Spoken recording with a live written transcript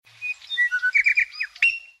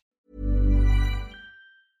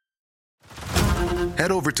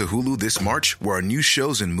Head over to Hulu this March, where our new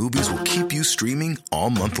shows and movies will keep you streaming all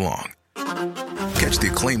month long. Catch the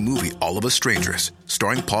acclaimed movie All of Us Strangers,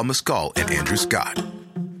 starring Paul Mescal and Andrew Scott.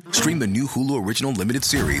 Stream the new Hulu original limited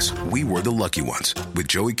series We Were the Lucky Ones with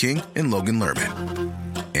Joey King and Logan Lerman.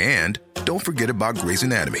 And don't forget about Grey's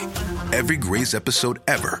Anatomy. Every Grey's episode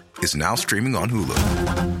ever is now streaming on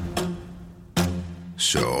Hulu.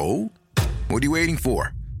 So, what are you waiting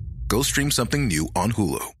for? Go stream something new on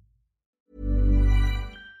Hulu.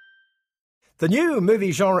 The new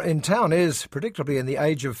movie genre in town is, predictably in the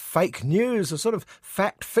age of fake news, a sort of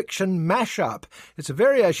fact-fiction mashup. It's a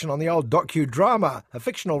variation on the old docudrama, a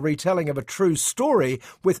fictional retelling of a true story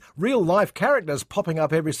with real-life characters popping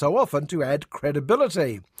up every so often to add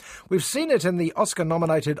credibility. We've seen it in the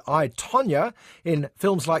Oscar-nominated I, Tonya, in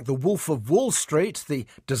films like The Wolf of Wall Street, The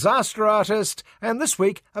Disaster Artist, and this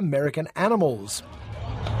week, American Animals.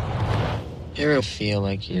 You ever feel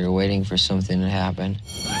like you're waiting for something to happen?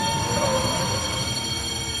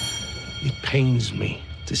 It pains me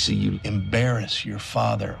to see you embarrass your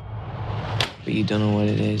father. But you don't know what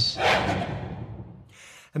it is.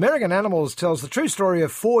 American Animals tells the true story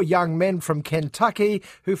of 4 young men from Kentucky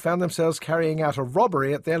who found themselves carrying out a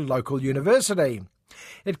robbery at their local university.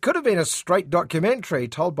 It could have been a straight documentary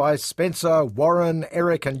told by Spencer, Warren,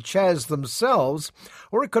 Eric and Chaz themselves,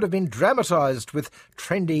 or it could have been dramatised with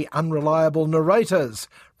trendy, unreliable narrators.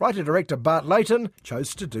 Writer-director Bart Layton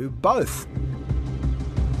chose to do both.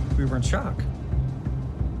 We were in shock.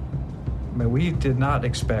 I mean, we did not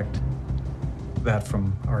expect that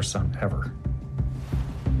from our son, ever.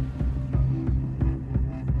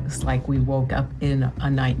 It's like we woke up in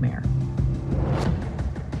a nightmare.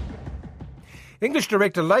 English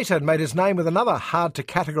director Layton made his name with another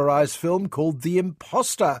hard-to-categorise film called The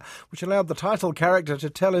Imposter, which allowed the title character to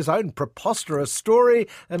tell his own preposterous story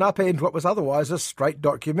and upend what was otherwise a straight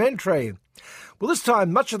documentary. Well, this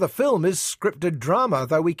time, much of the film is scripted drama,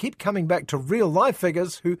 though we keep coming back to real-life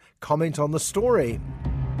figures who comment on the story.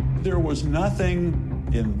 There was nothing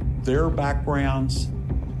in their backgrounds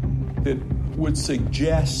that would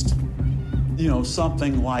suggest,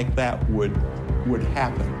 something like that would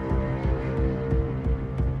happen.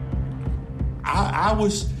 I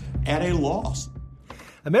was at a loss.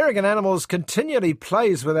 American Animals continually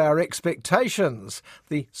plays with our expectations.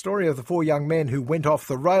 The story of the 4 young men who went off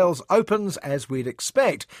the rails opens as we'd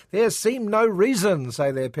expect. There seemed no reason,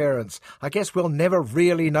 say their parents. I guess we'll never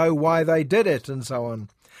really know why they did it, and so on.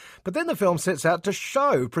 But then the film sets out to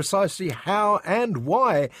show precisely how and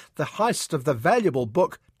why the heist of the valuable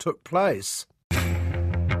book took place.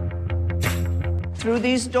 Through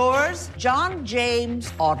these doors, John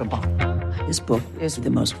James Audubon. This book is the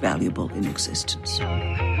most valuable in existence.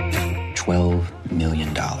 $12 million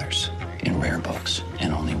in rare books,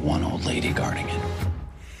 and only one old lady guarding it.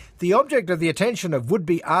 The object of the attention of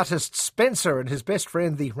would-be artist Spencer and his best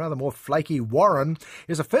friend, the rather more flaky Warren,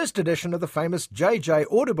 is a first edition of the famous J.J.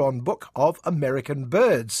 Audubon book of American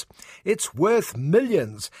Birds. It's worth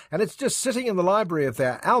millions, and it's just sitting in the library of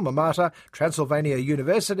their alma mater, Transylvania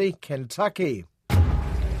University, Kentucky.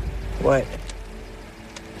 What?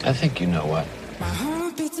 I think you know what. My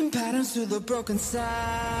heart beats in patterns to the broken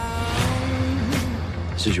sound.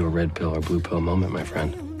 This is your red pill or blue pill moment, my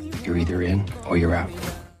friend. You're either in or you're out.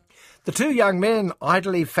 The 2 young men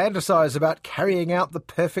idly fantasize about carrying out the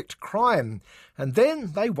perfect crime, and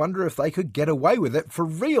then they wonder if they could get away with it for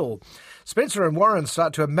real. Spencer and Warren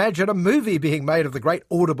start to imagine a movie being made of the great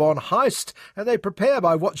Audubon heist, and they prepare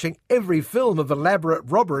by watching every film of elaborate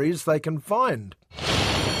robberies they can find.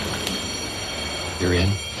 You're in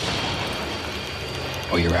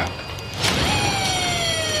or you're out.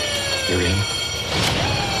 You're in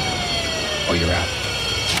or you're out.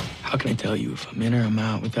 How can I tell you if I'm in or I'm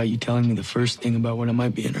out without you telling me the first thing about what I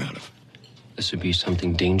might be in or out of? This would be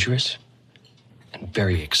something dangerous and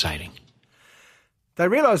very exciting. They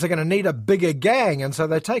realise they're going to need a bigger gang, and so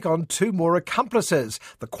they take on 2 more accomplices,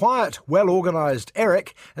 the quiet, well-organised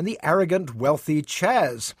Eric and the arrogant, wealthy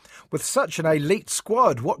Chaz. With such an elite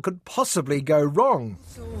squad, what could possibly go wrong?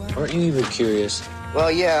 Aren't you even curious? Well,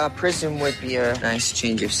 yeah, prison would be a nice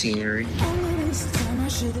change of scenery.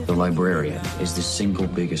 The librarian is the single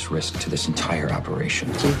biggest risk to this entire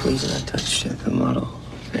operation. Can you please not touch the model?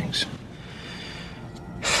 Thanks.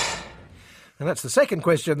 And that's the second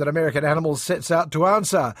question that American Animals sets out to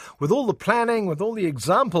answer. With all the planning, with all the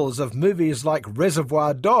examples of movies like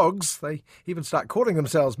Reservoir Dogs, they even start calling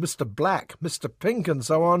themselves Mr. Black, Mr. Pink and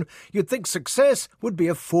so on, you'd think success would be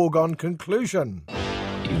a foregone conclusion.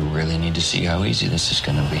 You really need to see how easy this is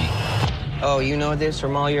going to be. Oh, you know this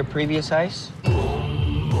from all your previous heists?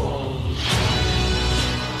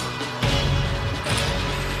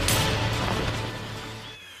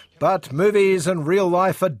 But movies and real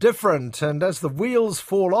life are different, and as the wheels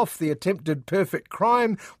fall off the attempted perfect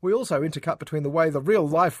crime, we also intercut between the way the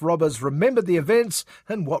real-life robbers remembered the events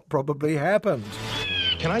and what probably happened.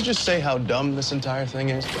 Can I just say how dumb this entire thing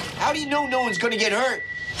is? How do you know no one's going to get hurt?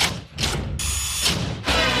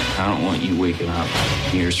 I don't want you waking up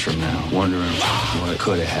years from now wondering what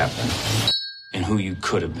could have happened and who you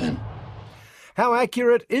could have been. How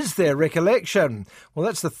accurate is their recollection? Well,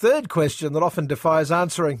 that's the third question that often defies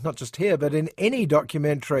answering, not just here, but in any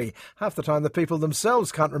documentary. Half the time the people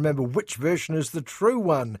themselves can't remember which version is the true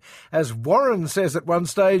one. As Warren says at one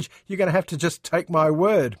stage, you're going to have to just take my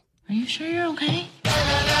word. Are you sure you're okay? Come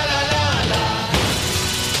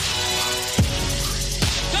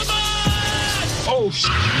on! Oh,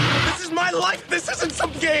 this is my life. This isn't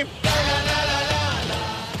some game.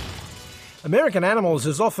 American Animals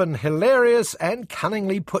is often hilarious and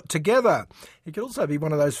cunningly put together. It could also be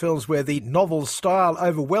one of those films where the novel style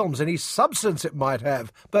overwhelms any substance it might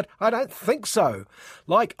have, but I don't think so.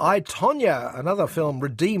 Like I, Tonya, another film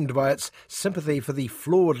redeemed by its sympathy for the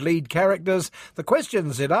flawed lead characters, the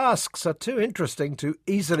questions it asks are too interesting to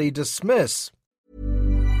easily dismiss.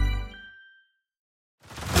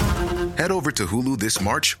 Head over to Hulu this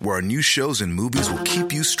March, where our new shows and movies will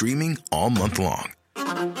keep you streaming all month long.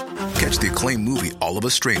 Catch the acclaimed movie All of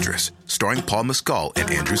Us Strangers, starring Paul Mescal and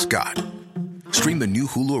Andrew Scott. Stream the new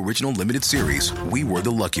Hulu original limited series We Were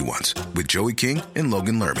the Lucky Ones with Joey King and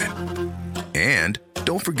Logan Lerman. And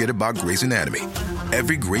don't forget about Grey's Anatomy.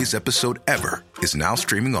 Every Grey's episode ever is now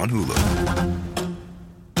streaming on Hulu.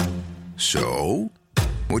 So,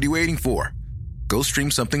 what are you waiting for? Go stream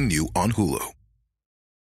something new on Hulu.